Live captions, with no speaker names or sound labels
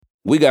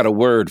We got a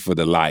word for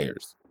the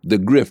liars, the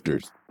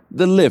grifters,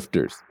 the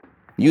lifters.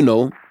 You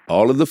know,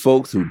 all of the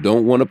folks who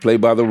don't want to play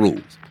by the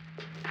rules.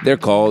 They're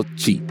called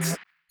cheats.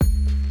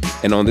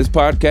 And on this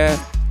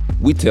podcast,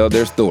 we tell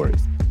their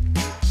stories.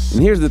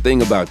 And here's the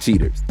thing about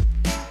cheaters.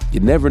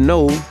 You never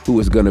know who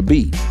it's gonna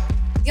be.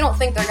 You don't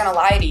think they're gonna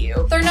lie to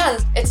you. They're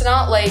not. It's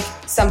not like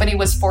somebody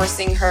was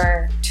forcing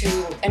her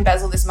to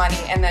embezzle this money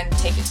and then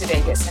take it to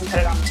Vegas and put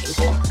it on the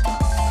table.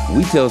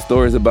 We tell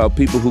stories about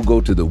people who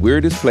go to the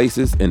weirdest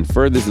places and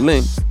furthest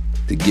lengths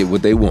to get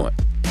what they want.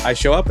 I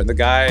show up and the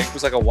guy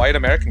who's like a white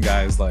American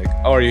guy is like,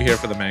 "Oh, are you here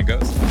for the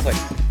mangoes?"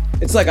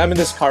 It's like I'm in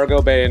this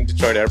cargo bay in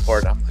Detroit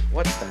airport. And I'm like,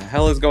 what the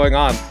hell is going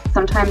on?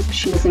 Sometimes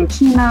she was in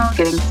chemo,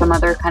 getting some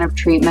other kind of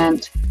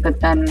treatment,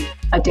 but then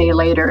a day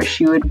later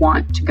she would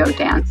want to go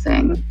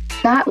dancing.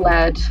 That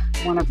led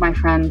one of my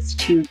friends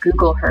to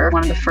Google her.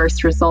 One of the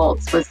first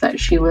results was that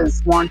she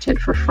was wanted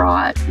for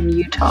fraud in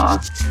Utah.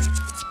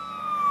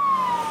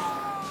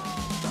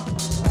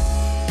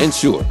 And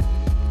sure,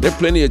 there are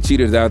plenty of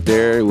cheaters out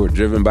there who are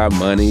driven by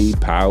money,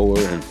 power,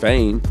 and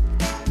fame,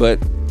 but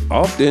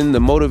often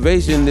the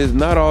motivation is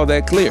not all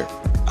that clear.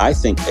 I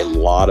think a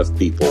lot of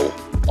people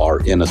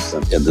are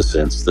innocent in the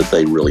sense that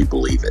they really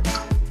believe it.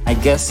 I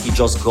guess he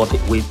just got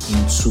in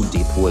too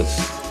deep with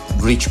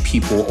rich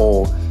people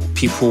or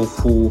people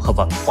who have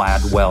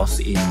acquired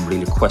wealth in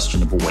really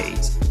questionable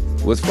ways.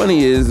 What's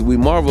funny is we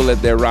marvel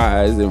at their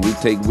rise and we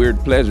take weird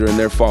pleasure in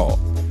their fall.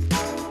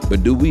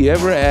 But do we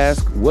ever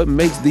ask what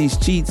makes these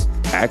cheats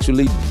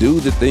actually do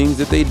the things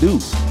that they do?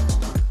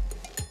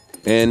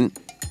 And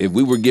if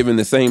we were given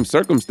the same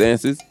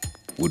circumstances,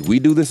 would we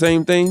do the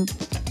same thing?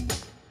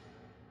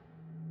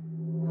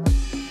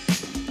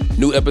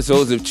 New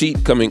episodes of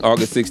Cheat coming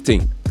August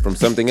 16th from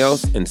Something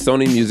Else and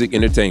Sony Music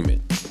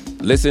Entertainment.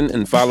 Listen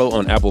and follow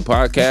on Apple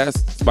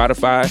Podcasts,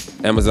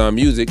 Spotify, Amazon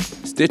Music,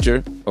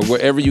 Stitcher, or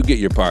wherever you get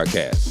your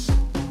podcasts.